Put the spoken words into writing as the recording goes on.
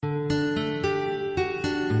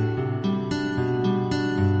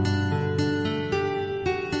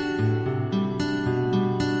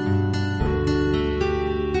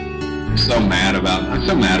I'm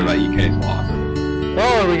so mad about UK's loss.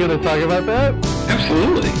 Oh, are we going to talk about that?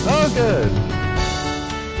 Absolutely. Oh, good.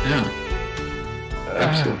 Yeah.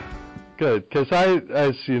 Absolutely. Good, because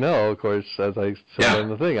as you know, of course, as I said on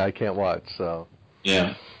the thing, I can't watch, so.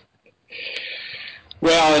 Yeah.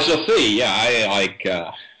 Well, as you'll see, yeah, I like,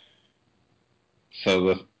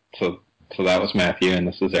 so that was Matthew, and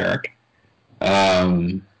this is Eric.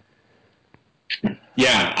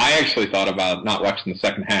 Yeah, I actually thought about not watching the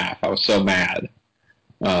second half. I was so mad.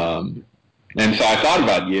 And so I thought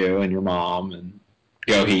about you and your mom and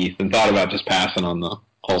Heath, and thought about just passing on the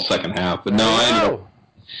whole second half. But no,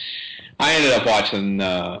 I ended up watching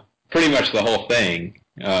pretty much the whole thing.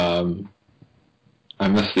 I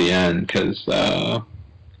missed the end because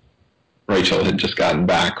Rachel had just gotten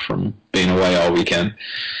back from being away all weekend,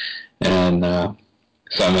 and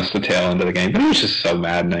so I missed the tail end of the game. But it was just so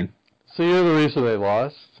maddening. So you're the reason they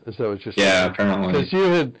lost? Is that what you're saying? Yeah, apparently. Because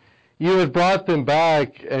you had brought them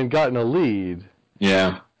back and gotten a lead.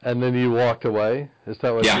 Yeah. And then you walked away? Is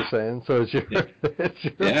that what you're saying? So it's your...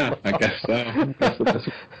 Yeah, I guess so.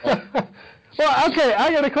 Well, okay,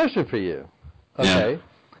 I got a question for you. Okay. Yeah.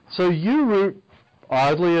 So you root,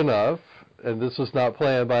 oddly enough, and this was not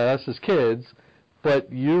planned by us as kids,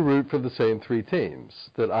 but you root for the same three teams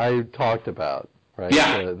that I talked about, right?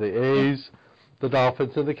 Yeah. The A's, the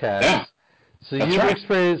Dolphins, and the Cats. Yeah. So you've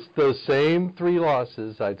experienced those same three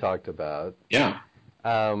losses I talked about. Yeah.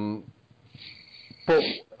 But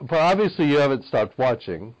obviously you haven't stopped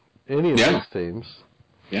watching any of these teams.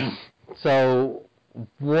 Yeah. So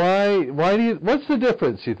why do you? What's the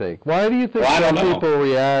difference, you think? Why do you think some people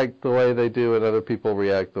react the way they do and other people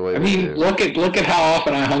react the way they do? Look at how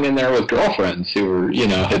often I hung in there with girlfriends who were,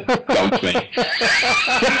 had dumped me.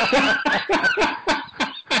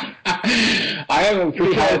 I have a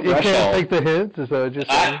pretty high threshold. You can't take the hint? Is that what you're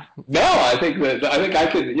saying? No, I think I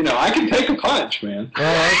could, I can take a punch, man.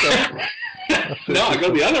 Oh, okay. No, I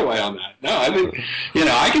go the other way on that. No, I think,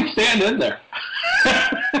 I can stand in there.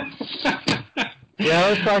 Yeah,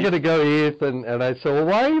 I was talking to Heath, and I said, well,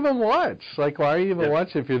 why even watch? Like, why even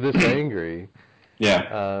watch if you're this angry?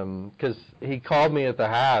 Yeah. Because he called me at the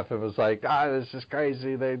half and was like, this is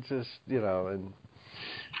crazy. They just, and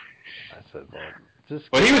I said, well, just...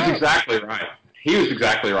 Well, he was exactly right. He was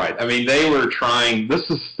exactly right. I mean, they were trying... This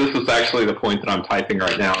is actually the point that I'm typing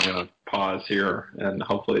right now. I'm going to pause here, and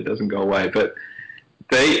hopefully it doesn't go away. But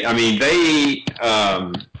the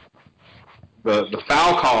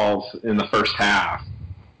foul calls in the first half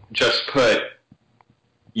just put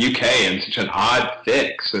UK in such an odd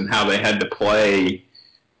fix in how they had to play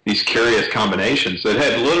these curious combinations that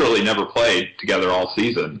had literally never played together all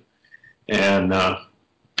season. And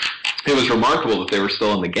it was remarkable that they were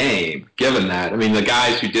still in the game, given that. I mean, the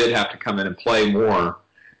guys who did have to come in and play more,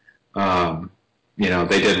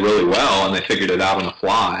 they did really well, and they figured it out on the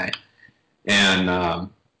fly. And,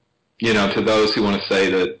 to those who want to say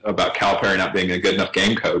that about Calipari not being a good enough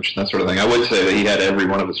game coach, that sort of thing, I would say that he had every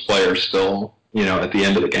one of his players still, at the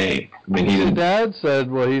end of the game. I mean, his dad said,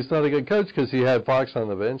 well, he's not a good coach because he had Fox on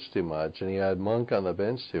the bench too much, and he had Monk on the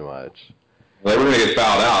bench too much. They were going to get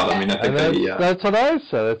fouled out. I mean, I think that's what I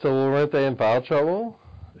said. I said, well, weren't they in foul trouble?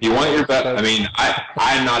 You want your best. I mean,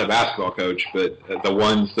 I'm not a basketball coach, but the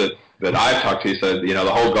ones that I've talked to said,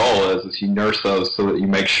 the whole goal is you nurse those so that you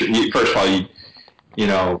make sure. First of all, you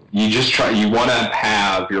just try. You want to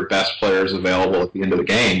have your best players available at the end of the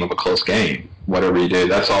game of a close game. Whatever you do,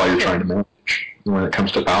 that's all you're trying to manage when it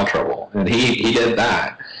comes to foul trouble, and he did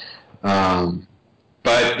that.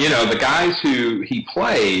 But the guys who he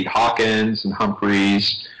played, Hawkins and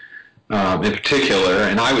Humphreys. In particular,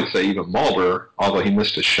 and I would say even Mulder, although he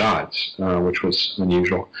missed his shots, which was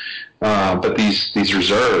unusual. But these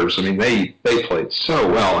reserves, I mean, they played so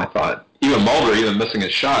well. I thought even Mulder, even missing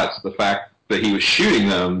his shots, the fact that he was shooting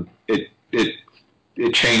them, it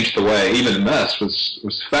changed the way. Even the miss was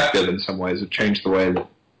effective in some ways. It changed the way that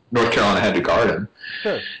North Carolina had to guard him.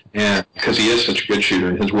 Sure. And because he is such a good shooter,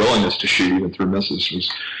 and his willingness to shoot even through misses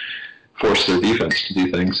was forced their defense to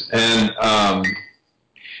do things. And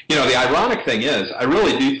the ironic thing is, I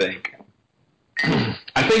really do think,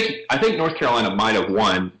 I think North Carolina might have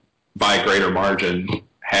won by a greater margin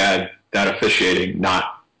had that officiating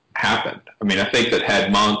not happened. I mean, I think that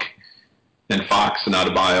had Monk and Fox and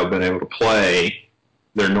Adebayo been able to play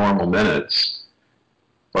their normal minutes,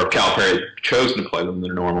 or Calipari had chosen to play them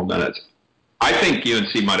their normal minutes, I think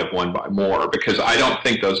UNC might have won by more, because I don't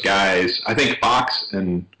think those guys, I think Fox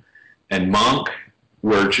and Monk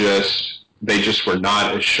were they just were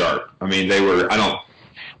not as sharp. I mean,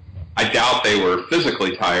 I doubt they were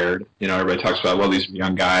physically tired. Everybody talks about, well, these are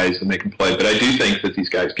young guys and they can play, but I do think that these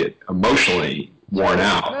guys get emotionally worn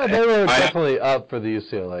out. No, they were definitely up for the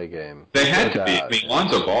UCLA game. They had to be. I mean,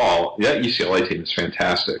 Lonzo Ball, that UCLA team is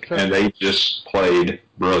fantastic, and they just played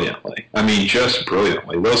brilliantly. I mean, just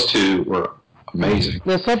brilliantly. Those two were amazing.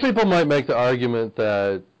 Now, some people might make the argument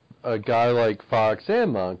that a guy like Fox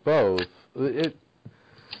and Monk, both, let's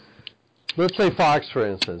say Fox, for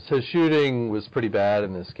instance, his shooting was pretty bad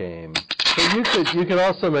in this game. But you could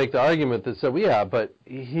also make the argument that said, well, yeah, but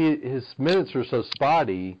his minutes were so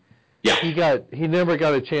spotty. Yeah. He never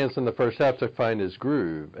got a chance in the first half to find his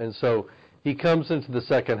groove, and so he comes into the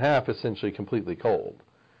second half essentially completely cold.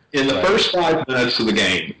 In the first 5 minutes of the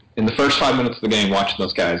game, watching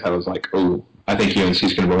those guys, I was like, oh, I think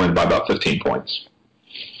UNC's going to win by about 15 points.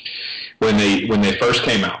 When they first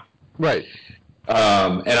came out. Right.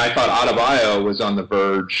 And I thought Adebayo was on the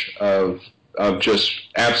verge of just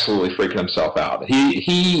absolutely freaking himself out.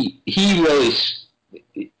 He really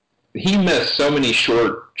missed so many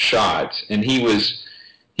short shots, and he was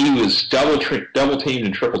double teamed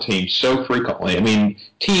and triple teamed so frequently. I mean,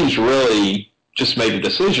 teams really just made a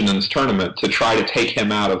decision in this tournament to try to take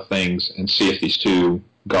him out of things and see if these two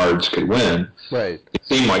guards could win. Right. It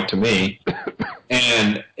seemed like to me.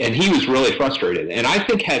 And he was really frustrated. And I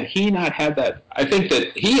think had he not had that, I think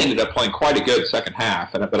that he ended up playing quite a good second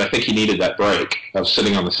half, but I think he needed that break of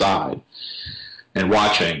sitting on the side and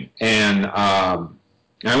watching. And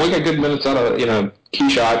we got good minutes out of, key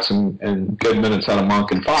shots and good minutes out of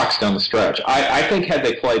Monk and Fox down the stretch. I think had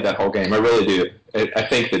they played that whole game, I really do. I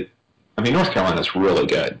think that, North Carolina's really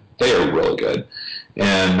good. They are really good.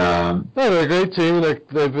 And they're a great team.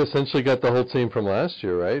 They've essentially got the whole team from last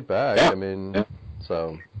year, right, back. Yeah.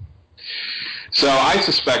 So I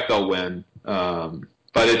suspect they'll win.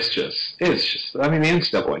 But it's just. The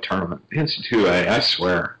NCAA tournament, NCAA, I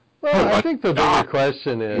swear. Well, I think the bigger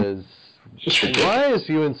question is, why is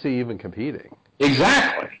UNC even competing?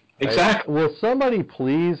 Exactly. Will somebody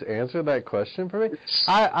please answer that question for me?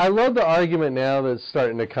 I love the argument now that's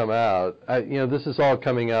starting to come out. This is all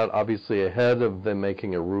coming out obviously ahead of them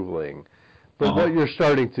making a ruling. But what you're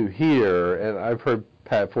starting to hear, and I've heard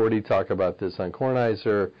Pat Forty talk about this on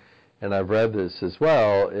Kornheiser, and I've read this as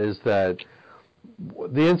well, is that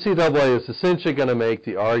the NCAA is essentially going to make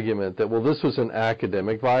the argument that, well, this was an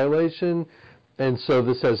academic violation, and so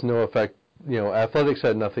this has no effect. Athletics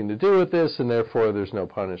had nothing to do with this, and therefore there's no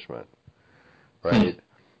punishment, right?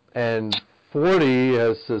 And 40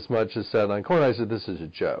 has as much as said on Kornheiser, this is a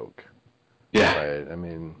joke. Yeah. Right?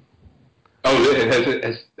 I didn't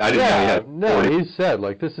know he had 40. No, he said,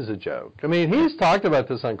 this is a joke. He's talked about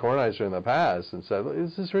this on Kornheiser in the past and said,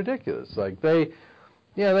 this is ridiculous. They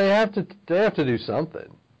have to do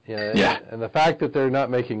something. And the fact that they're not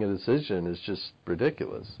making a decision is just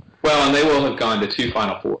ridiculous. Well, and they will have gone to 2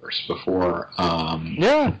 Final Fours before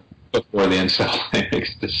the NCAA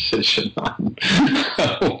makes a decision on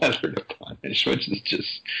whether to punish, which is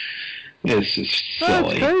just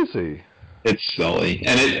silly. That's crazy. It's silly,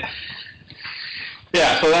 and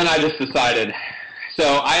so then I just decided.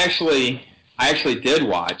 So I actually did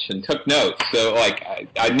watch and took notes. So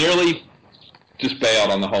I nearly just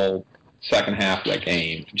bailed on the whole second half of that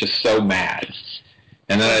game, just so mad.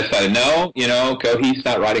 And then I decided, no, Heath's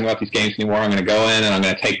not writing about these games anymore. I'm going to go in and I'm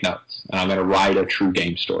going to take notes. And I'm going to write a true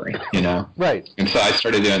game story, Right. And so I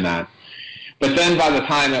started doing that. But then by the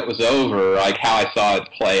time it was over, how I saw it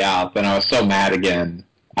play out, then I was so mad again,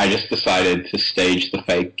 I just decided to stage the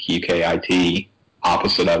fake UKIT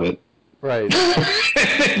opposite of it. Right.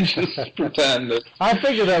 Just pretend that. I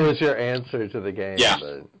figured that was your answer to the game. Yeah,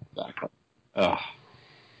 but... exactly. Ugh.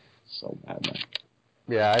 So mad, man.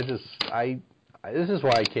 Yeah, this is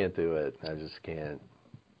why I can't do it. I just can't.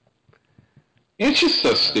 It's just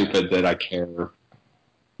so stupid that I care.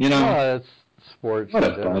 Well, it's sports in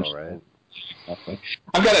general, right? Exactly.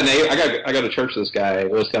 I've got a neighbor. I go to church with this guy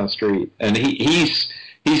who lives down the street, and he's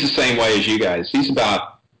the same way as you guys. He's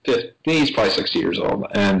about 50. He's probably 60 years old,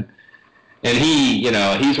 and he,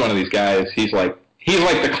 he's one of these guys. He's like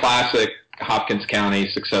the classic Hopkins County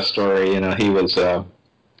success story. He was.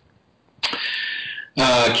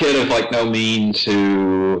 A kid of no means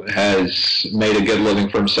who has made a good living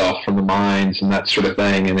for himself from the mines and that sort of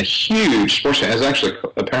thing, and a huge sports fan. Is actually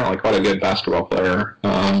apparently quite a good basketball player,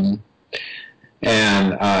 and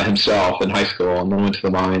himself in high school, and then went to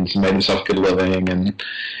the mines and made himself a good living and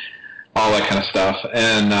all that kind of stuff.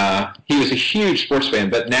 And he was a huge sports fan,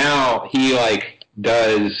 but now he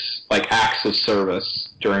does acts of service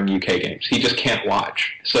during UK games. He just can't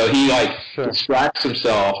watch. So he distracts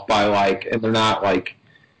himself by and they're not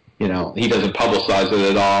he doesn't publicize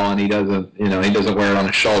it at all, and he doesn't wear it on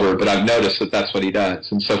his shoulder, but I've noticed that that's what he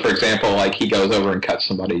does. And so, for example, he goes over and cuts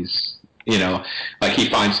somebody's, he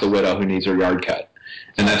finds the widow who needs her yard cut.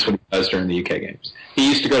 And that's what he does during the UK games. He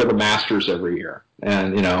used to go to the Masters every year,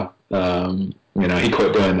 and he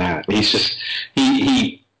quit doing that.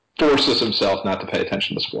 He forces himself not to pay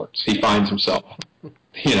attention to sports. He finds himself,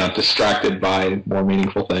 distracted by more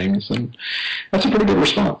meaningful things, and that's a pretty good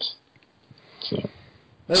response. So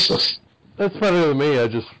that's funny to me. I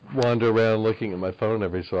just wander around looking at my phone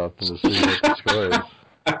every so often to see what the score is.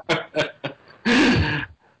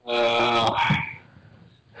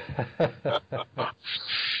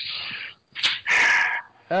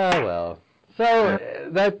 Oh, well. So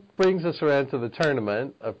that brings us around to the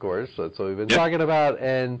tournament, of course. That's what we've been talking about.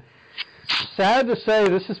 And sad to say,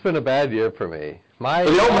 this has been a bad year for me. My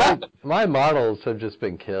models have just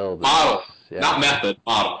been killed. Models, not method,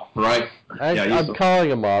 model, right? I'm calling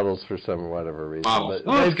them models for whatever reason. Models.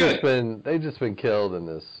 But they've just been killed in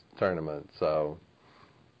this tournament. So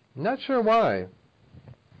I'm not sure why.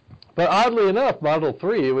 But oddly enough, Model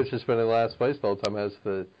 3, which has been in last place the whole time, has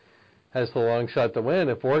the long shot to win.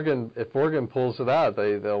 If Oregon pulls it out,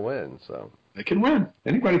 they'll win. So they can win.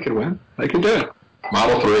 Anybody can win. They can do it.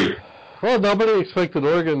 Model 3. Well, nobody expected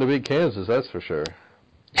Oregon to beat Kansas. That's for sure.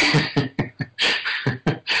 I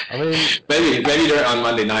mean, maybe on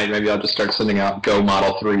Monday night, maybe I'll just start sending out "Go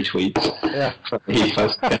Model 3" tweets. Yeah.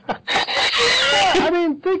 I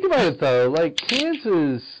mean, think about it though. Like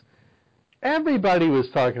Kansas. Everybody was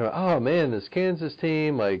talking about, oh man, this Kansas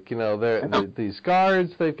team, these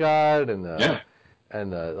guards they've got, and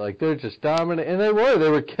they're just dominant, and they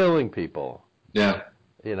were killing people. Yeah.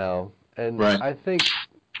 And right. I think,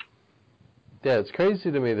 it's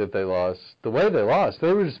crazy to me that they lost. The way they lost,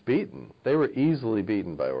 they were just beaten. They were easily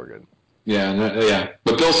beaten by Oregon. Yeah.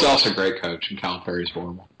 But Bill Self's a great coach, and Calipari's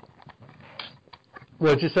horrible.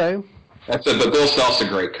 What'd you say? But Bill Self's a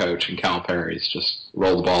great coach, and Calipari's just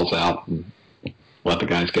roll the balls out and let the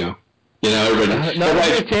guys go. Everybody. Not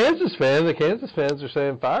a Kansas fan. The Kansas fans are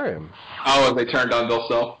saying fire him. Oh, have they turned on Bill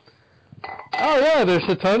Self? Oh yeah, there's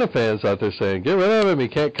a ton of fans out there saying, "Get rid of him. He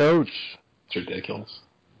can't coach." It's ridiculous.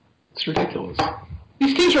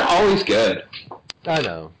 These teams are always good. I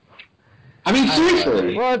know. I mean,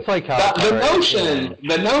 seriously. Well, it's like how the notion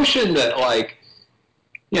that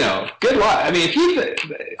good luck. I mean,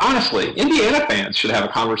 honestly, Indiana fans should have a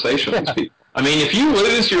conversation with these people. I mean, if you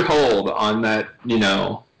lose your hold on that,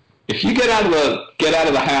 if you get out of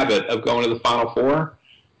the habit of going to the Final Four,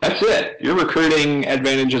 that's it. Your recruiting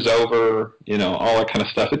advantage is over. All that kind of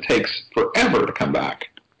stuff. It takes forever to come back.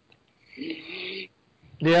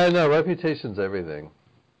 Yeah, no, reputation's everything.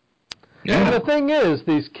 Yeah. And the thing is,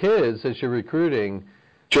 these kids that you're recruiting,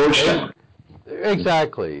 Georgetown.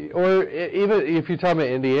 Exactly. Or even if you're talking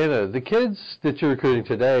about Indiana, the kids that you're recruiting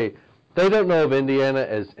today, they don't know of Indiana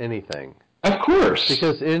as anything. Of course.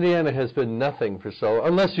 Because Indiana has been nothing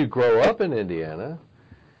unless you grow up in Indiana.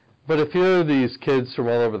 But if you're these kids from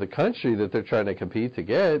all over the country that they're trying to compete to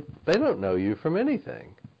get, they don't know you from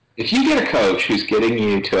anything. If you get a coach who's getting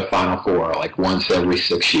you to a Final Four like once every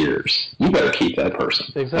 6 years, you better keep that person.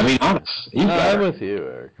 Exactly. I mean, honest. I'm with you,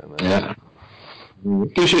 Eric, on that. Yeah.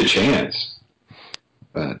 It gives you a chance.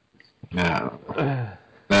 But, no.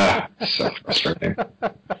 So frustrating.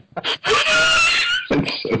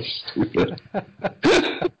 It's so stupid.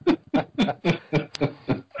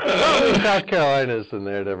 Well, South Carolina's in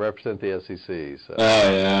there to represent the SEC. So.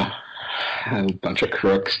 Oh, yeah. And a bunch of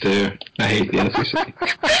crooks, too. I hate the SEC.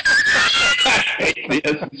 I hate the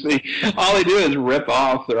SEC. All they do is rip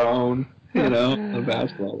off their own, the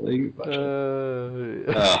basketball league. I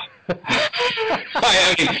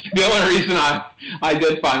mean, the only reason I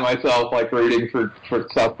did find myself rooting for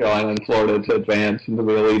South Carolina and Florida to advance into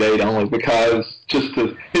the Elite Eight only because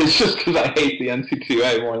it's just because I hate the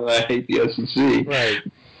NCAA more than I hate the SEC. Right.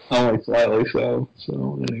 Only slightly so.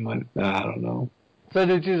 So anyway, I don't know. So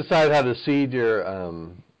did you decide how to seed your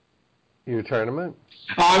tournament?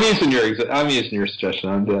 Oh, I'm using your suggestion.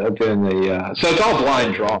 I'm doing the so it's all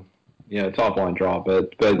blind draw. Yeah, it's all blind draw.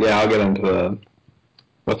 But yeah, I'll get into the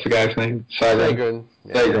what's the guy's name? Sagren.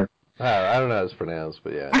 Sagren. I don't know how it's pronounced,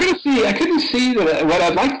 but yeah. I couldn't see that. What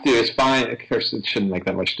I'd like to do is find. Of course, it shouldn't make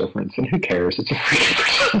that much difference, and who cares? It's a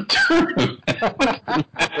freaking tournament.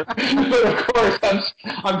 But of course,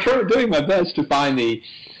 I'm doing my best to find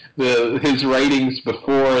his ratings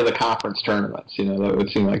before the conference tournaments. That would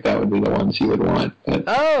seem like that would be the ones you would want. But,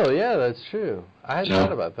 oh yeah, that's true. I hadn't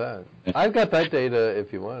thought about that. Yeah. I've got that data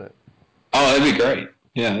if you want it. Oh, that'd be great.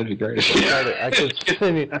 Yeah, that'd be great. I could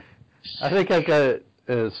send you. I think I've got it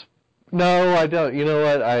as. No, I don't. You know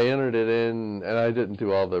what? I entered it in, and I didn't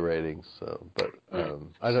do all the ratings. So, but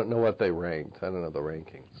I don't know what they ranked. I don't know the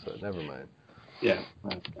rankings. So never mind. Yeah,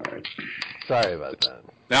 that's all right. Sorry about that.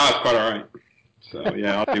 No, it's quite all right. So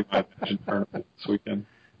yeah, I'll do my Imagine tournament this weekend.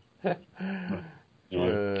 So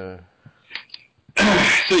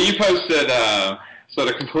you posted. So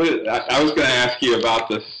to conclude, I was going to ask you about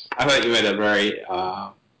this. I thought you made a very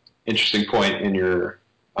interesting point in your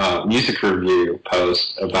music review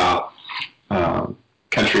post about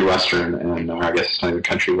country western, and I guess it's not even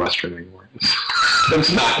country western anymore.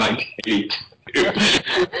 It's not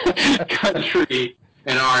 1982. Country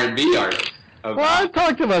and R&B artists. Well, I've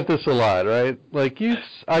talked about this a lot, right? Like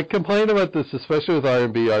I complain about this, especially with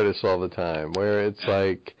R&B artists all the time, where it's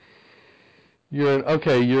like you're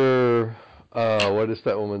what is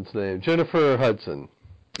that woman's name? Jennifer Hudson.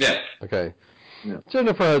 Yeah. Okay. Yeah.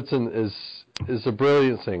 Jennifer Hudson is a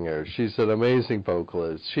brilliant singer. She's an amazing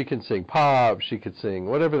vocalist. She can sing pop. She can sing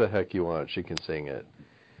whatever the heck you want. She can sing it.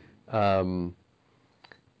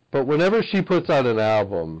 But whenever she puts out an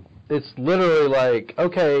album, it's literally like,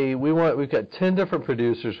 okay, we've got 10 different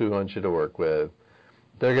producers we want you to work with.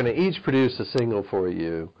 They're going to each produce a single for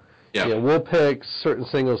you. Yeah. You know, we'll pick certain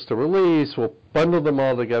singles to release. We'll bundle them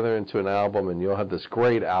all together into an album, and you'll have this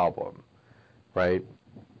great album, right?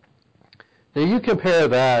 Now you compare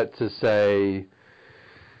that to, say,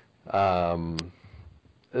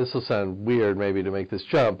 this will sound weird maybe to make this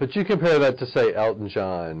jump, but you compare that to, say, Elton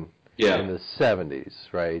John in the 70s,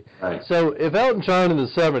 right? Right? So if Elton John in the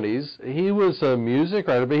 70s, he was a music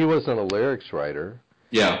writer, but he wasn't a lyrics writer.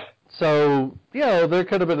 Yeah. So, there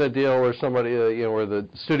could have been a deal where somebody, where the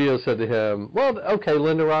studio said to him, well, okay,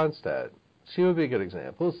 Linda Ronstadt. She would be a good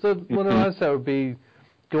example. So Linda Ronstadt would be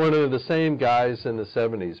going into the same guys in the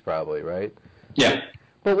 70s probably, right? Yeah.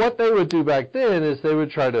 But what they would do back then is they would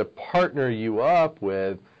try to partner you up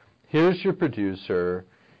with, here's your producer,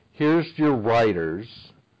 here's your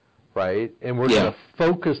writers, right? And we're going to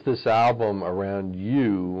focus this album around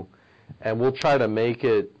you, and we'll try to make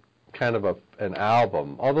it kind of an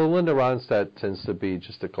album. Although Linda Ronstadt tends to be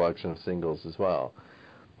just a collection of singles as well.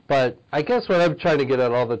 But I guess what I'm trying to get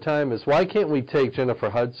at all the time is, why can't we take Jennifer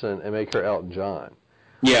Hudson and make her Elton John?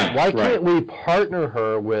 Yeah. Why can't we partner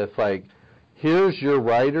her with, like, here's your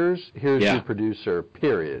writers, here's your producer,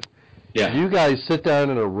 period. Yeah. You guys sit down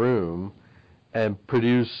in a room and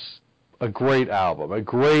produce a great album, a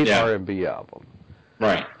great R&B album.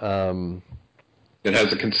 Right. It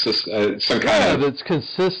has a some kind of that's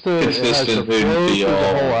consistent. It has a flow through the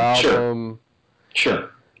whole album.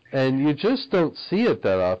 Sure. And you just don't see it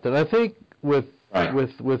that often. I think with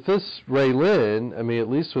this Ray Lynn, I mean,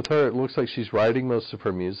 at least with her, it looks like she's writing most of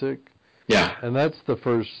her music. Yeah. And that's the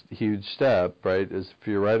first huge step, right? Is if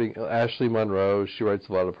you're writing, Ashley Monroe, she writes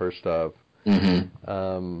a lot of her stuff.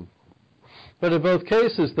 Mm-hmm. But in both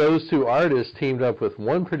cases, those two artists teamed up with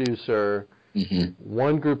one producer,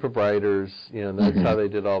 one group of writers, and that's how they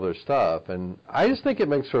did all their stuff. And I just think it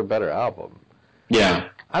makes for a better album. Yeah.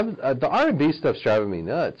 The R&B stuff's driving me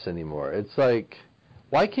nuts anymore. It's like,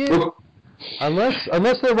 why can't,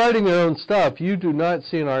 unless they're writing their own stuff, you do not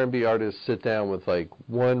see an R&B artist sit down with, like,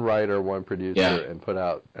 one writer, one producer, and put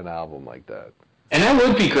out an album like that. And that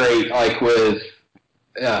would be great, like, with,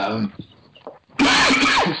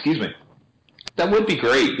 excuse me. That would be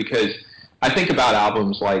great, because I think about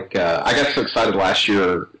albums like, I got so excited last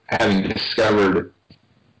year having discovered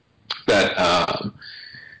that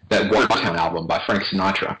Watertown album by Frank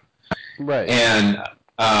Sinatra. Right. And,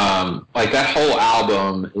 like, that whole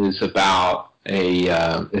album is about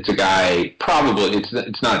it's a guy, probably,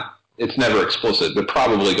 it's never explicit, but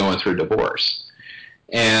probably going through a divorce.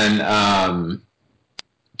 And,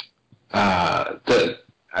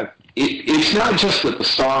 it's not just that the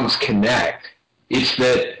songs connect, it's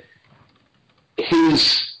that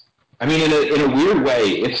in a weird way,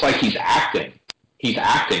 it's like he's acting. He's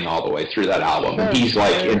acting all the way through that album, and he's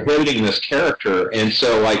like inhabiting this character. And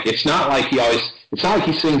so, like, it's not like he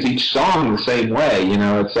sings each song the same way.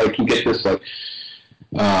 It's like you get this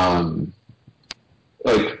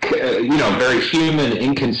very human,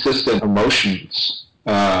 inconsistent emotions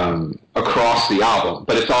across the album,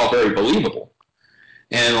 but it's all very believable.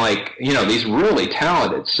 And like, these really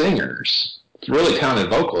talented singers, really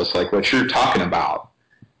talented vocalists, like what you're talking about,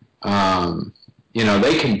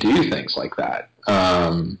 they can do things like that.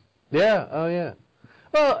 Yeah. Oh, yeah.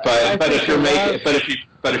 Well, but if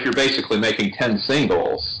you're basically making 10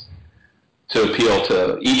 singles to appeal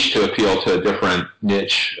to a different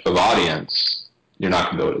niche of audience, you're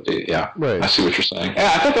not going to be able to do it. Yeah. Right. I see what you're saying.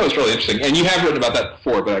 Yeah, I thought that was really interesting. And you have written about that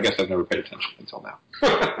before, but I guess I've never paid attention until now.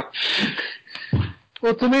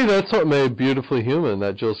 Well, to me, that's what made Beautifully Human,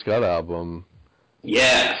 that Jill Scott album.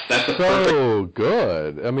 Yes, that's so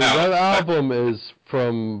good. I mean, that album is,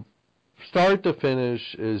 from start to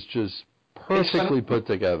finish, is just perfectly put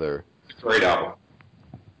together. Great album.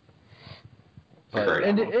 But,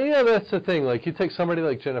 and that's the thing. Like, you take somebody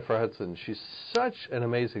like Jennifer Hudson. She's such an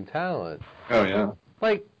amazing talent. Oh, yeah.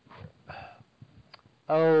 Like,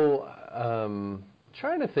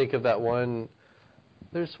 trying to think of that one.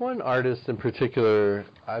 There's one artist in particular.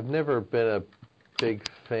 I've never been a big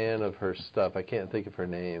fan of her stuff. I can't think of her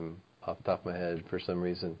name off the top of my head for some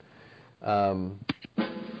reason.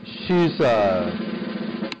 She's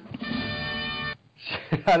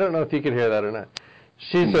I don't know if you can hear that or not.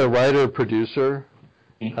 She's a writer-producer,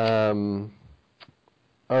 or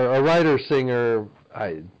a writer-singer.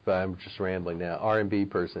 I'm just rambling now. R&B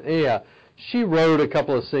person. Yeah, she wrote a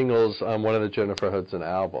couple of singles on one of the Jennifer Hudson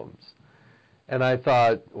albums, and I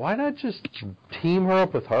thought, why not just team her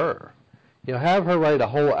up with her? You know, have her write a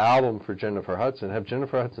whole album for Jennifer Hudson. Have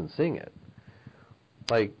Jennifer Hudson sing it.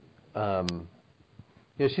 Like, you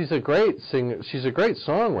know, she's a great singer. She's a great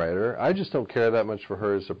songwriter. I just don't care that much for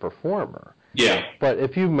her as a performer. Yeah. But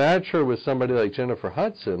if you match her with somebody like Jennifer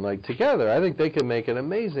Hudson, like together, I think they can make an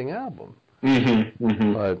amazing album. Mm-hmm.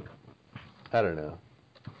 Mm-hmm. But I don't know.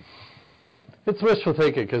 It's wishful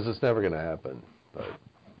thinking because it's never going to happen. But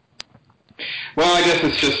well, I guess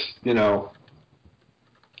it's just, you know,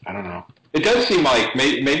 I don't know. It does seem like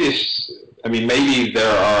maybe it's. I mean, maybe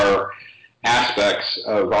there are aspects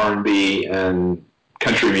of R&B and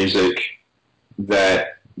country music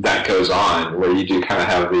that goes on where you do kind of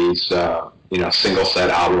have these, you know, single set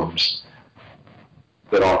albums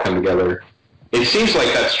that all come together. It seems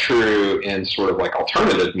like that's true in sort of like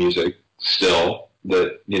alternative music still,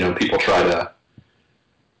 that, you know, people try to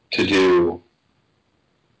do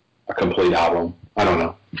a complete album. I don't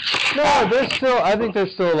know. no, I think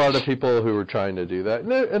there's still a lot of people who are trying to do that.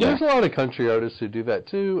 And there's a lot of country artists who do that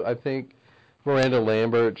too. I think Miranda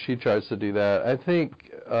Lambert, she tries to do that. I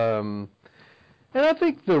think, and I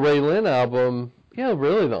think the Ray Lynn album, you know,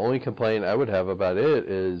 really the only complaint I would have about it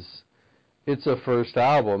is it's a first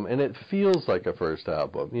album, and it feels like a first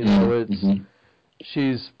album. You know,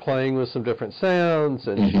 she's playing with some different sounds,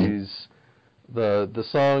 and the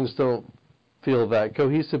songs don't feel that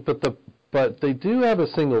cohesive, but they do have a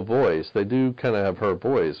single voice. They do kind of have her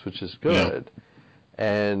voice, which is good. Yeah.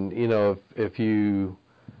 And, you know, if you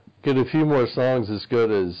get a few more songs as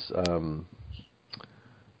good as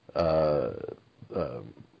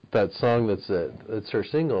that song that's her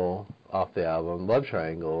single off the album, Love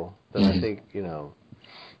Triangle, then I think, you know,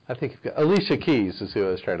 you've got Alicia Keys is who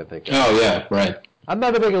I was trying to think of. Oh, yeah, right. I'm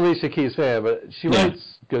not a big Alicia Keys fan, but she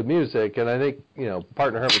writes good music, and I think, you know,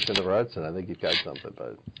 partner her with Jennifer Hudson, I think you've got something,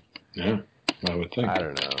 but yeah, I would think. I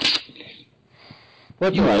don't know.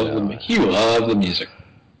 You love the music.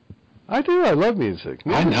 I do. I love music.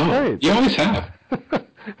 I know. Great. You always have.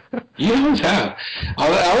 You always have.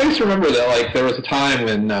 I always remember that, like, there was a time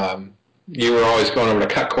when you were always going over to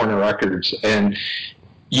Cut Corner Records, and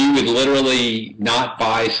you would literally not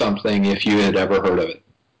buy something if you had ever heard of it.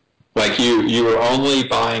 Like, you were only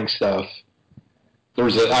buying stuff.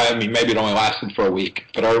 I mean, maybe it only lasted for a week,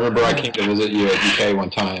 but I remember I came to visit you at UK one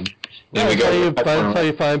time. And that's how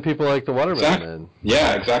you find people like the Watermelon Man.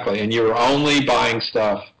 Yeah, exactly. And you were only buying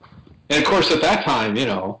stuff. And of course, at that time, you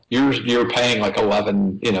know, you were paying like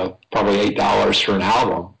 $11, you know, probably $8 for an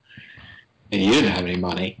album, and you didn't have any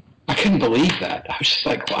money. I couldn't believe that. I was just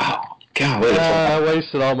like, wow, God. I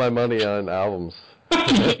wasted all my money on albums.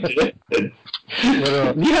 You did.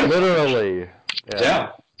 Literally.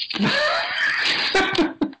 Yeah.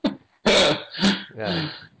 Yeah.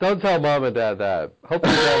 Don't tell Mom and Dad that.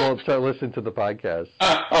 Hopefully Dad won't start listening to the podcast.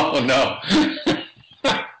 Oh, no.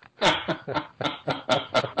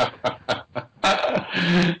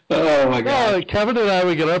 Oh, my God. No, Kevin and I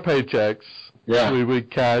would get our paychecks. Yeah. We would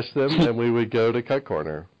cash them, and we would go to Cut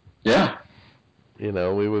Corner. Yeah. You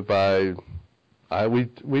know, we would buy...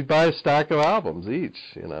 we'd buy a stack of albums each,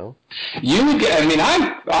 you know. You would get, I mean,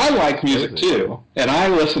 I like music too, and I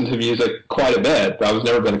listen to music quite a bit. I've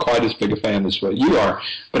never been quite as big a fan as what you are,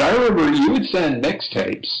 but I remember you would send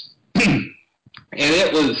mixtapes, and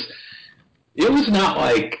it was not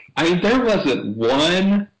like, I mean, there wasn't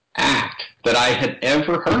one act that I had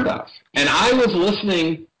ever heard of, and I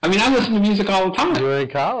listen to music all the time. You were in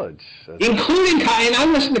college. Including, and I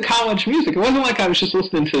listened to college music. It wasn't like I was just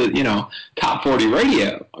listening to, you know, top 40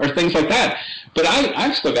 radio or things like that. But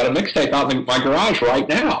I've still got a mixtape out in my garage right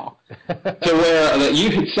now to where that you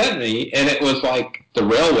had sent me, and it was like the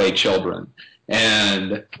Railway Children.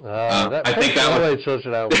 And I think that was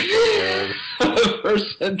Children album was the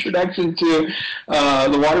first introduction to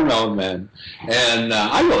the Watermelon Man. And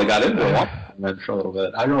I really got into the Watermelon Man for a little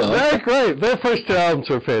bit. I really liked it. They're great. Their first two albums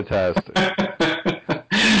were fantastic.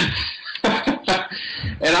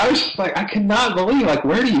 And I was just like, I could not believe, like,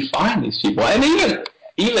 where do you find these people? And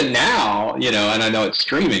even now, and I know it's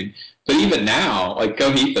streaming, but even now, like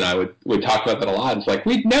Heath and I would talk about that a lot. It's like,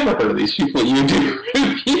 we'd never heard of these people you do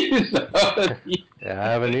reviews of. Yeah,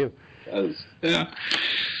 haven't you? Yeah.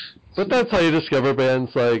 But that's how you discover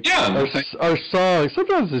bands, like, our songs.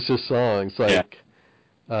 Sometimes it's just songs, like,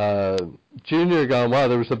 Junior Gone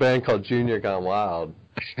Wild. There was a band called Junior Gone Wild,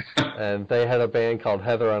 and they had a band called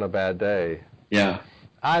Heather on a Bad Day. Yeah.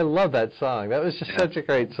 I love that song. That was just such a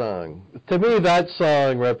great song. To me, that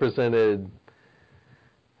song represented,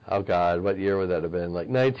 oh God, what year would that have been? Like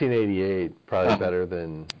 1988, probably better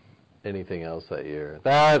than anything else that year.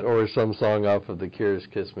 That or some song off of the Cure's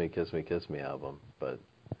Kiss Me, Kiss Me, Kiss Me album. But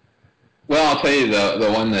well, I'll tell you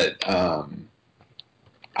the one that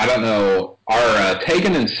I don't know. Are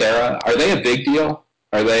Tegan and Sarah, are they a big deal?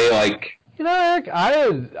 Are they like? Eric, I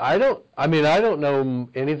don't know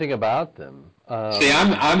anything about them. See,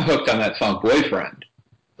 I'm hooked on that song "Boyfriend."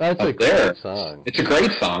 That's a great song. It's a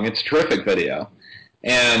great song. It's a terrific video,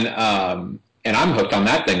 and I'm hooked on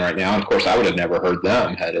that thing right now. And of course, I would have never heard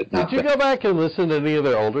them had it not. Did you go back and listen to any of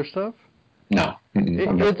their older stuff? No. You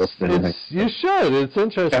should. It's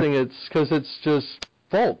interesting. It's because it's just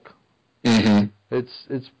folk. Mm-hmm.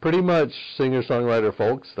 It's pretty much singer-songwriter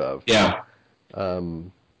folk stuff. Yeah.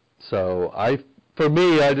 So for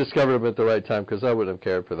me, I discovered them at the right time because I wouldn't have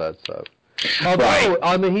cared for that stuff. Although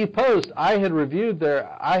on the Heath Post, I had reviewed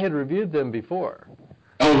them before.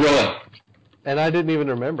 Oh, really? And I didn't even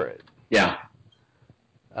remember it. Yeah.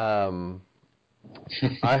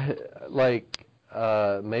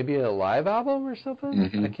 Maybe a live album or something.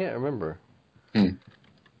 Mm-hmm. I can't remember.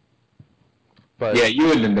 But yeah, you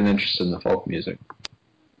wouldn't have been interested in the folk music.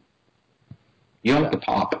 You like the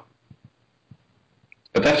pop.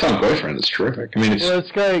 But that song "Boyfriend" is terrific. I mean,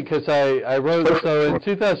 it's great because I wrote, so in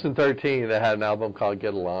 2013 they had an album called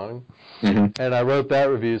Get Along, and I wrote that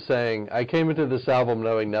review saying, I came into this album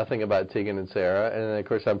knowing nothing about Tegan and Sarah, and of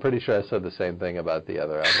course I'm pretty sure I said the same thing about the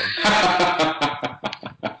other album.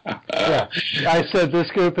 Yeah, I said this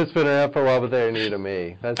group has been around for a while, but they're new to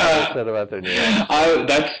me. That's what I said about their new album.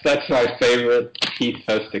 That's my favorite Heath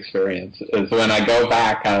Post experience, is when I go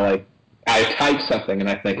back, I type something and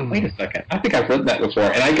I think, wait a second, I think I've written that before.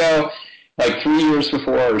 And I go like 3 years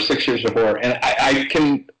before or 6 years before, and I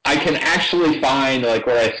can actually find like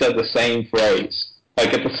where I said the same phrase,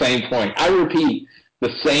 like at the same point. I repeat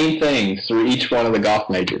the same things through each one of the golf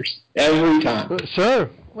majors every time. Sure.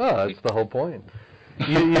 Well, that's the whole point.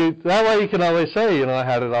 You that way you can always say, I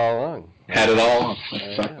had it all along. Had it all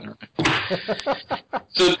along.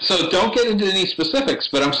 So don't get into any specifics,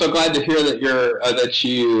 but I'm so glad to hear that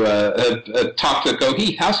you talked to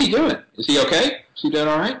Heath. How's he doing? Is he okay? Is he doing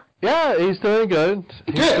all right? Yeah, he's doing good.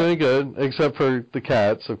 He's doing good, except for the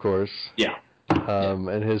cats, of course. Yeah.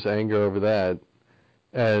 And his anger over that.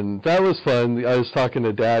 And that was fun. I was talking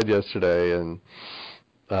to Dad yesterday, and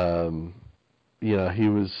he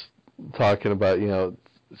was talking about,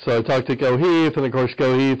 so I talked to Heath, and of course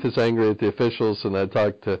Heath is angry at the officials, and I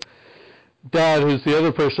talked to Dad, who's the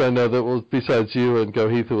other person I know that will, besides you and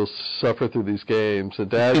Heath, who will suffer through these games. And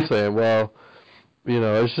Dad's saying, well,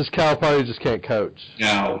 it's just Calipari just can't coach.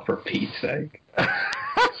 No, for Pete's sake.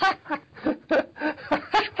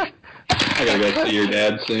 I gotta go see your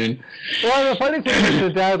dad soon. Well, the funny thing is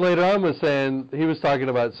that Dad later on was saying, he was talking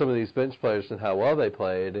about some of these bench players and how well they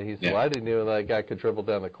played, and he said, well, I didn't know that guy could dribble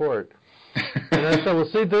down the court. And I said, well,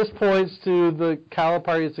 see, this points to the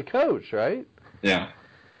Calipari as a coach, right? Yeah.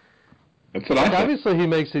 That's what I think. Obviously, he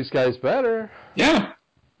makes these guys better. Yeah.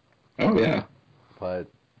 Oh, yeah. But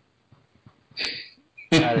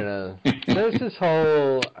I don't know. There's this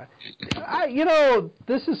whole,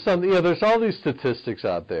 this is something, there's all these statistics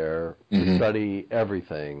out there to study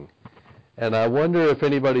everything. And I wonder if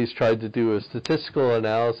anybody's tried to do a statistical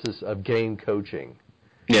analysis of game coaching.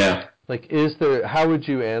 Yeah. Like, how would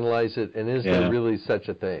you analyze it, and is there really such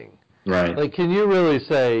a thing? Right. Like, can you really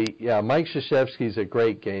say, Mike Krzyzewski's a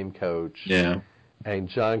great game coach, and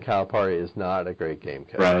John Calipari is not a great game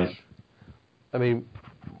coach? Right. I mean,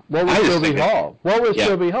 what was Joby Hall?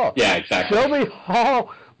 Joby Hall? Yeah, exactly. Joby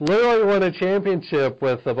Hall literally won a championship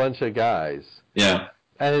with a bunch of guys. Yeah.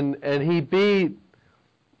 And he beat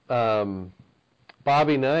Bobby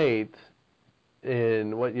Knight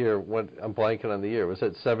in what year? I'm blanking on the year. Was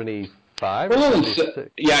it 75 or 76?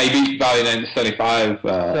 Yeah, he beat Bobby Knight in 75.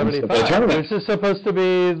 75, which is supposed to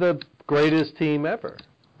be the greatest team ever,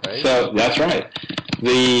 right? So, that's right.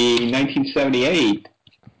 The 1978,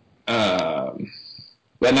 that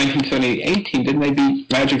 1978 team, didn't they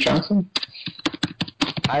beat Magic Johnson?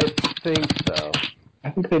 I think so. I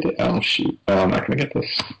think they did. Oh, shoot. Oh, I'm not going to get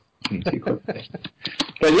this too quickly.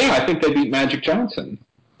 But yeah, I think they beat Magic Johnson.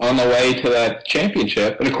 on the way to that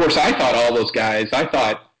championship. And, of course, I thought all those guys, those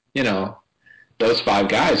 5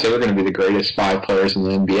 guys, they were going to be the greatest 5 players in the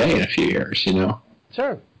NBA in a few years,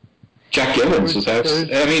 Sure. Jack Gibbons was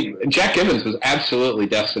absolutely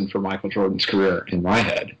destined for Michael Jordan's career in my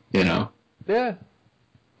head, Yeah.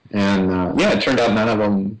 And, it turned out none of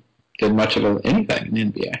them did much of anything in the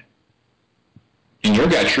NBA. And your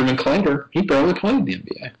guy, Truman Claytor, he barely played in the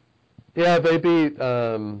NBA. Yeah, they beat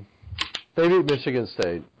Michigan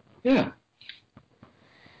State. Yeah.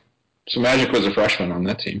 So Magic was a freshman on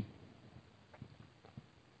that team.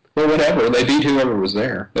 Well, whatever. They beat whoever was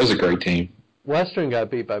there. That was a great team. Western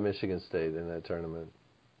got beat by Michigan State in that tournament.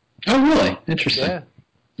 Oh, really? Interesting.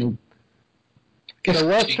 Yeah. So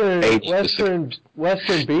Western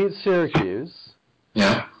beat Syracuse.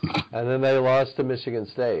 Yeah. And then they lost to Michigan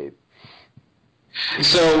State.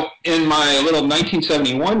 So in my little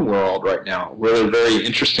 1971 world right now, we're at a very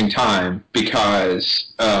interesting time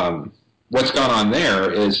because what's gone on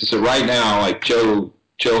there is that right now, like Joe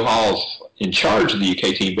Hall's in charge of the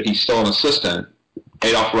UK team, but he's still an assistant.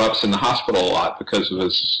 Adolph Rupp's in the hospital a lot because of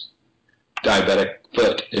his diabetic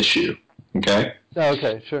foot issue. Okay? Oh,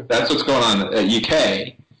 okay, sure. That's what's going on at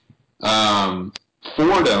UK.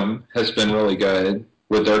 Fordham has been really good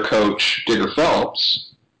with their coach, Digger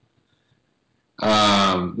Phelps,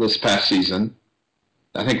 this past season.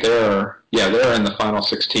 I think they're in the final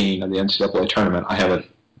 16 of the NCAA tournament. I haven't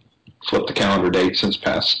flipped the calendar date since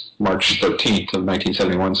past March 13th of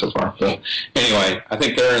 1971 so far. But anyway, I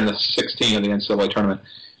think they're in the 16 of the NCAA tournament.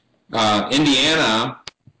 Indiana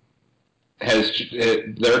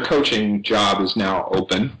their coaching job is now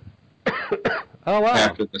open. Oh, wow.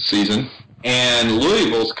 After the season. And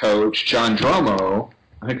Louisville's coach, John Dromo,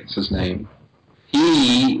 I think it's his name,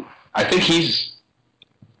 I think he's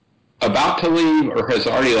about to leave or has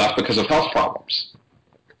already left because of health problems.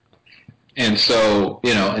 And so,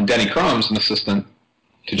 and Denny Crum's an assistant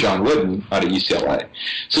to John Wooden out of UCLA.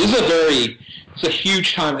 So this is it's a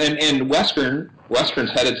huge time. And Western's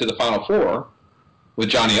headed to the Final Four with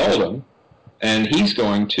Johnny Oldham, and he's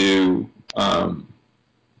going to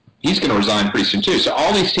resign pretty soon too. So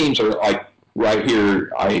all these teams are like right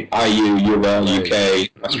here, IU, U of L, UK,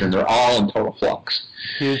 Western, they're all in total flux.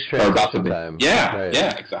 Huge transition time. Yeah, right.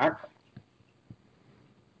 Yeah, exactly.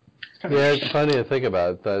 Yeah, it's funny to think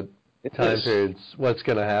about that time periods, what's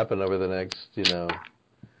going to happen over the next,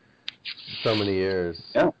 so many years.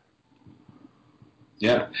 Yeah.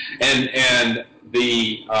 Yeah. And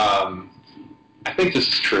the, I think this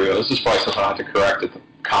is true. This is probably something I have to correct at the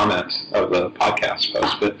comments of the podcast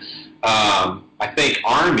post, but I think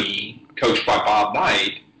Army, coached by Bob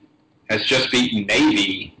Knight, has just beaten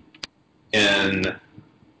Navy in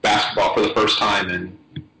basketball for the first time in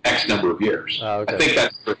X number of years. Oh, okay. I think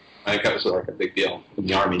that was like a big deal in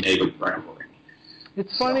the Army-Navy rivalry.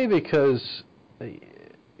 It's funny because,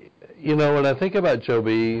 when I think about Joe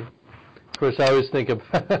B., of course, I always think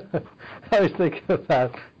about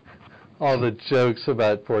all the jokes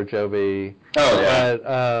about poor Joe B. Oh, yeah.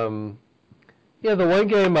 But, the one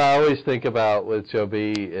game I always think about with Joe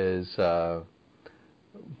B. is they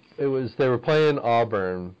were playing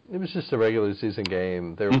Auburn. It was just a regular season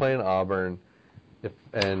game. They were playing Auburn,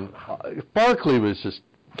 and Barkley was just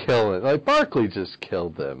killing. Like, Barkley just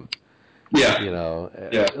killed them. Yeah.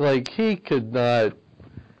 Like, he could not.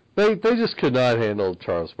 They just could not handle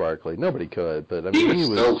Charles Barkley. Nobody could, but I mean, he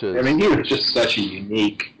was just such a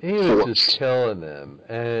unique. He was just killing them,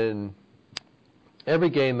 and every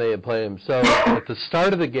game they had played him. So at the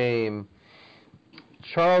start of the game,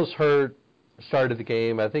 Charles Hurt started the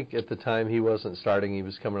game. I think at the time he wasn't starting; he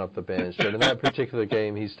was coming off the bench. But in that particular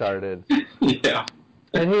game, he started. Yeah.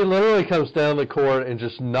 And he literally comes down the court and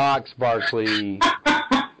just knocks Barkley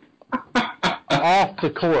off the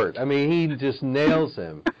court. I mean, he just nails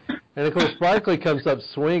him. And, of course, Barkley comes up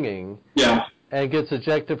swinging and gets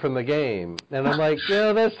ejected from the game. And I'm like,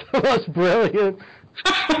 that's the most brilliant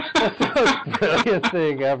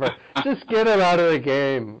thing ever. Just get him out of the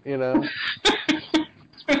game,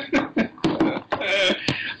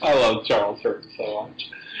 I love Charles Hurt so much.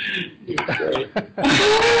 He's great.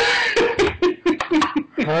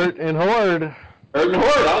 Hurt and Horde. I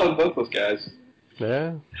love both those guys.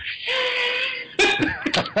 Yeah.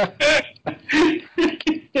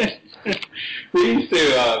 We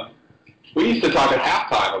used to talk at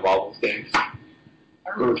halftime of all those games. I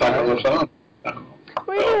remember talking on the phone.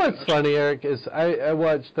 Well, you know what's funny, Eric, is I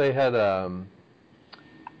watched, they had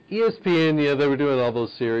ESPN, they were doing all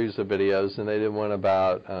those series of videos, and they did one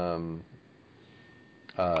about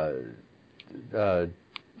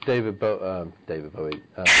David Bowie.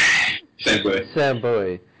 Sam Bowie. Sam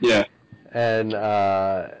Bowie. Yeah. And,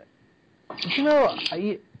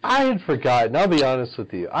 I had forgotten. I'll be honest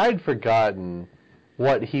with you. I had forgotten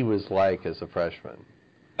what he was like as a freshman.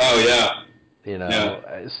 Oh yeah. You know.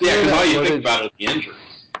 Yeah. Because all you think about is the injuries.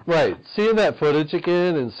 Right. Seeing that footage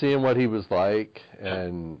again and seeing what he was like,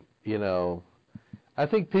 and you know, I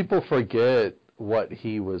think people forget what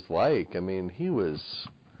he was like. I mean, he was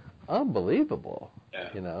unbelievable. Yeah.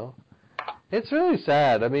 You know, it's really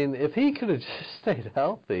sad. I mean, if he could have just stayed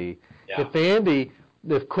healthy,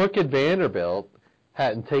 if Cook and Vanderbilt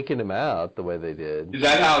hadn't taken him out the way they did. Is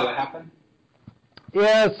that how it happened?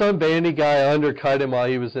 Yeah, some bandy guy undercut him while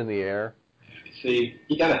he was in the air. See,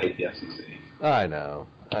 you gotta hate the SEC. I know.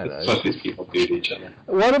 That's what these people do to each other.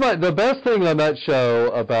 The best thing on that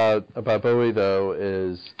show about Bowie though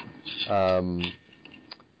is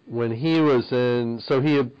when he was in. So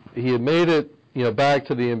he had made it, you know, back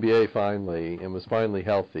to the NBA finally and was finally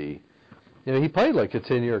healthy. You know, he played like a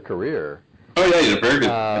 10-year career. Oh yeah, he's a very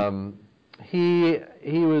good.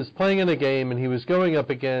 He was playing in a game and he was going up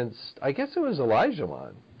against, I guess it was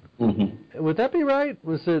Olajuwon. Mm-hmm. Would that be right?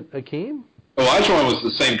 Was it Akeem? Olajuwon was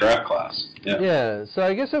the same draft class. Yeah. Yeah. So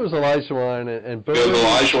I guess it was Olajuwon and Bowie. It was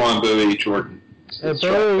Olajuwon, Bowie, Jordan. And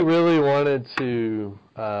Bowie really wanted to,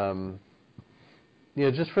 you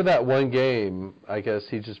know, just for that one game, I guess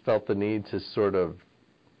he just felt the need to sort of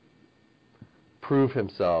prove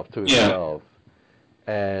himself to himself.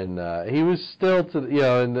 And he was still, you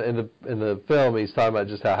know, in the film, he's talking about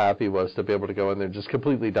just how happy he was to be able to go in there and just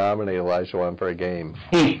completely dominate Olajuwon for a game.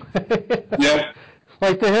 Yeah.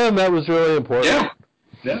 Like to him, that was really important. Yeah.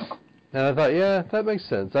 Yeah. And I thought, yeah, that makes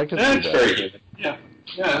sense. I can see that. That's very good. Yeah.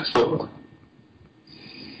 Yeah, that's cool.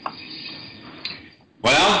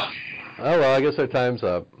 Well. Oh, well, I guess our time's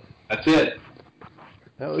up. That's it.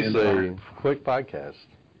 That was a quick podcast.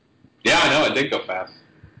 Yeah, I know. It did go fast.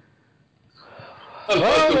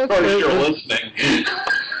 Well, of course you're listening.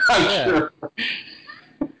 I'm sure.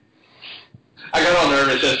 I got all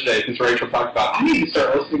nervous yesterday because Rachel talked about, I need to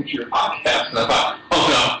start listening to your podcast. And I thought, oh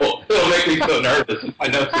no, it'll make me so nervous if I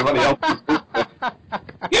know somebody else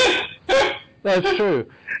is listening. That's true.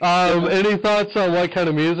 Any thoughts on what kind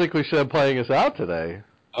of music we should have playing us out today?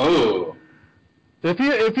 Oh. I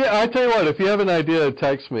tell you what, if you have an idea,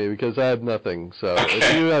 text me because I have nothing. So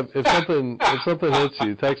okay. if something hits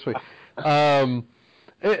you, text me.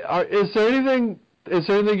 Is there anything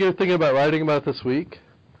you're thinking about writing about this week?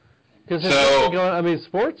 Because there's nothing going. I mean,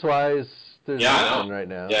 sports-wise, there's nothing right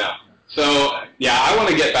now. Yeah. So I want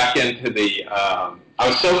to get back into the. I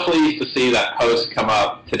was so pleased to see that post come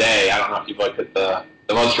up today. I don't know if you've looked at the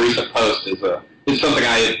most recent post. Is something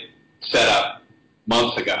I had set up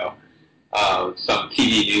months ago. Some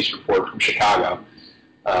TV news report from Chicago.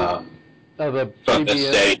 From this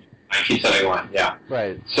state, 1971. Yeah.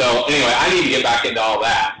 Right. So anyway, I need to get back into all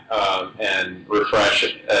that and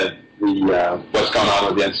refresh what's going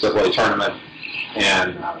on with the NCAA tournament.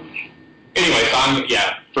 And anyway, so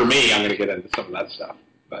for me, I'm going to get into some of that stuff.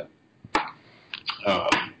 But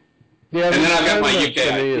and then I've got my UKIT.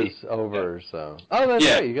 For me is over. So that's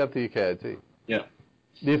right. You got the UKIT. Yeah.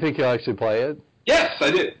 Do you think you'll actually play it? Yes, I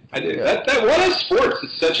do. Yeah. That what is sports?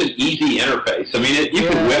 It's such an easy interface. I mean, you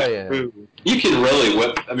can whip through. You can really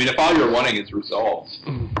whip. I mean, if all you're wanting is results,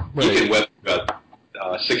 you can whip a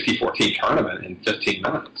 60-14 tournament in 15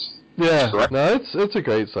 minutes. Yeah, no, it's a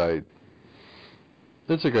great site.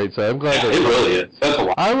 It's a great site. I'm glad it really is. That's a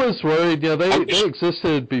lot. I was worried. You know, they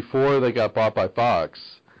existed before they got bought by Fox,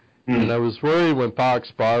 and I was worried when Fox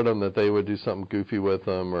bought them that they would do something goofy with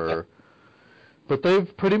them, but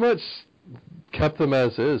they've pretty much kept them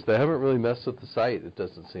as is. They haven't really messed with the site. It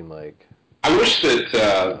doesn't seem like. I wish that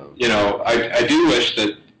I do wish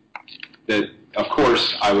that of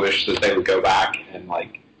course I wish that they would go back and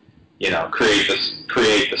create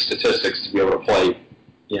the statistics to be able to play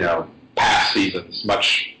past seasons,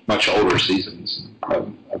 much older seasons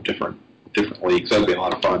of different leagues. That'd be a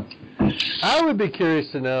lot of fun. I would be curious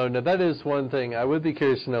to know. Now that is one thing. I would be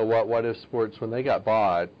curious to know what if sports when they got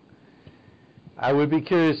bought. I would be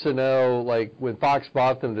curious to know, like, when Fox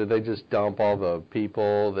bought them, did they just dump all the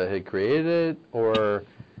people that had created it, or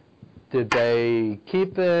did they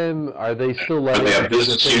keep them? Are they still letting them do the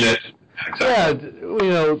business unit? Exactly.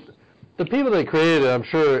 Yeah, the people that created it, I'm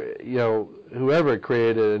sure, whoever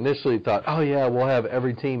created it initially thought, oh yeah, we'll have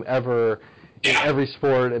every team ever in every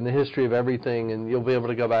sport in the history of everything, and you'll be able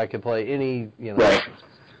to go back and play any, Right.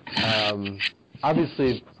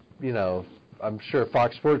 Obviously, I'm sure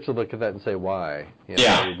Fox Sports would look at that and say, why?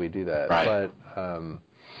 Why would we do that? Right. But,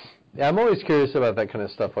 I'm always curious about that kind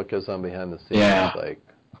of stuff, what goes on behind the scenes. Yeah.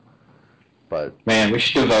 But man, we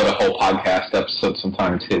should devote a whole podcast episode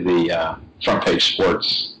sometime to the front page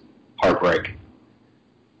sports heartbreak.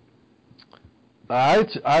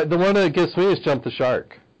 The one that gets me is Jump the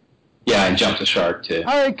Shark. Yeah, and Jump the Shark too.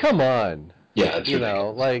 All right, come on. Yeah, it's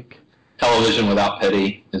ridiculous. Like Television Without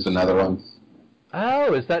Pity is another one.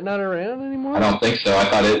 Oh, is that not around anymore? I don't think so. I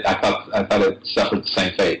thought it suffered the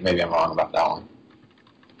same fate. Maybe I'm wrong about that one.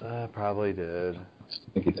 Probably did. I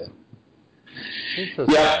think it did. It's so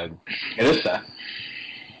sad. It is sad.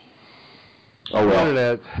 Oh well.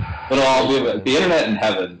 Internet. It'll all be the internet in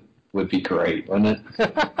heaven would be great, wouldn't it?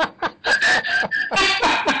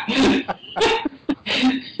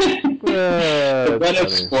 The run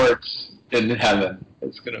of sports in heaven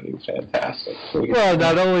is going to be fantastic. Well,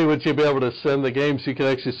 not only would you be able to send the games, you could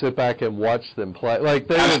actually sit back and watch them play. Like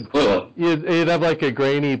you'd have like a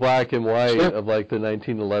grainy black and white of like the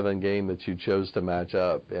 1911 game that you chose to match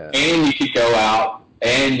up. Yeah. And you could go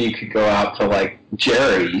out to like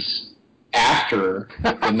Jerry's after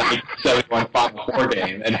the 1971 Final Four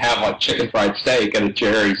game and have like chicken fried steak at a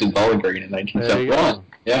Jerry's in Bowling Green in 1971.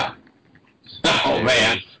 Yeah. Oh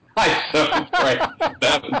man. I so afraid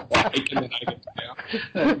that was like, and then I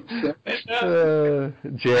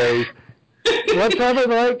get Jerry's. What's heaven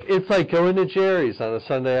like? It's like going to Jerry's on a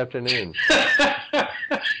Sunday afternoon.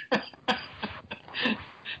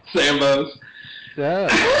 Sambo's. Yeah.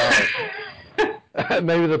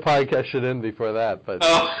 Maybe the podcast should end before that, but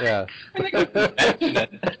yeah. I think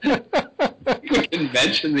we can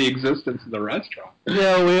mention the existence of the restaurant.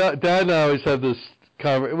 Yeah, Dad and I always have this.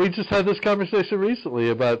 We just had this conversation recently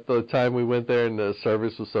about the time we went there and the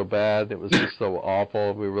service was so bad. It was just so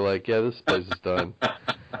awful. We were like, yeah, this place is done.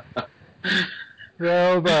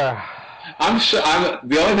 I'm sure.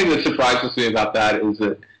 The only thing that surprises me about that is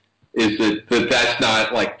that that's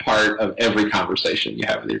not like part of every conversation you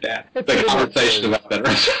have with your dad. The conversation about that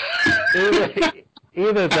restaurant.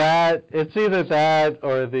 Either that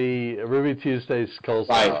or the Ruby Tuesdays coleslaw.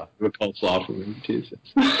 Right, the coleslaw from Ruby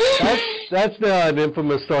Tuesdays. That's now an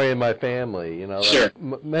infamous story in my family. Sure.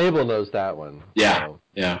 Like Mabel knows that one. Yeah, so.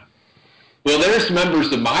 Yeah. Well, there's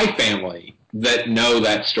members of my family that know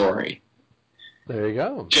that story. There you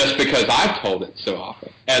go. Just because I've told it so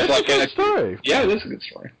often. That's a good story. Yeah, it is a good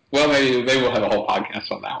story. Well, maybe we'll have a whole podcast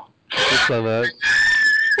on that one. Just on that.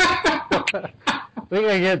 We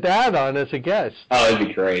can get Dad on as a guest. Oh, it'd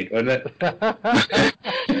be great, wouldn't it?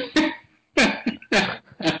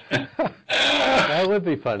 That would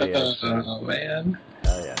be funny, actually. Oh, man.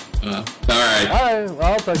 Oh, yeah. All right. All right.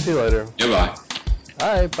 Well, I'll talk to you later. Goodbye.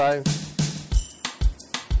 All right. Bye.